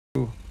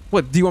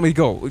What, do you want me to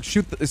go?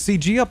 Shoot the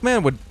CG up,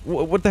 man?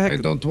 What the heck? I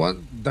don't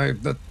want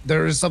that.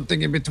 There is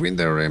something in between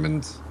there,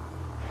 Raymond.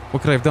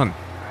 What could I have done?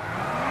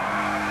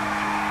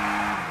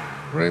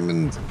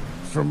 Raymond,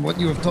 from what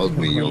you have told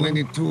me, you only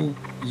need 2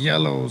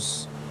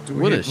 yellows to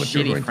hit what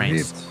you're going to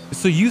hit.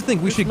 So you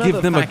think we should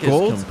give them a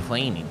gold?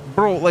 Complaining.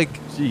 Bro, like,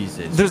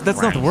 Jesus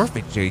that's not worth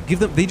it, Jay. Give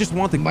them, they just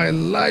want the... My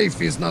life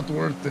is not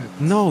worth it.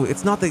 No,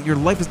 it's not that your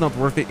life is not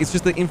worth it. It's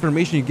just the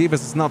information you gave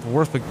us is not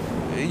worth it.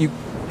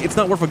 It's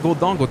not worth a gold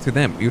dongle to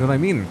them. You know what I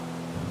mean?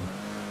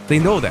 They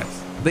know that.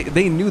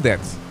 They knew that.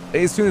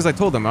 As soon as I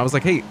told them, I was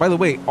like, hey, by the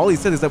way, all he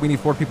said is that we need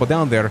 4 people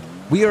down there.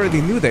 We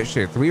already knew that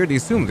shit. We already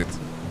assumed it.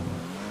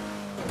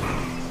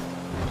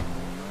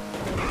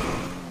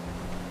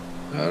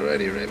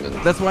 Alrighty, Raymond.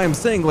 That's why I'm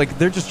saying, like,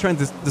 they're just trying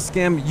to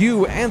scam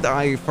you and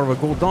I for a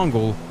gold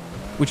dongle,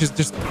 which is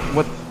just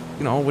what,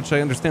 you know, which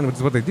I understand, which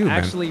is what they do,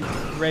 Actually,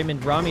 man.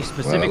 Raymond, Rami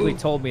specifically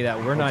told me that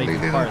we're not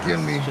even part of this.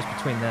 It's just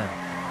between them.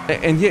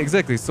 And yeah,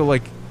 exactly. So,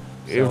 like,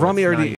 Rami already...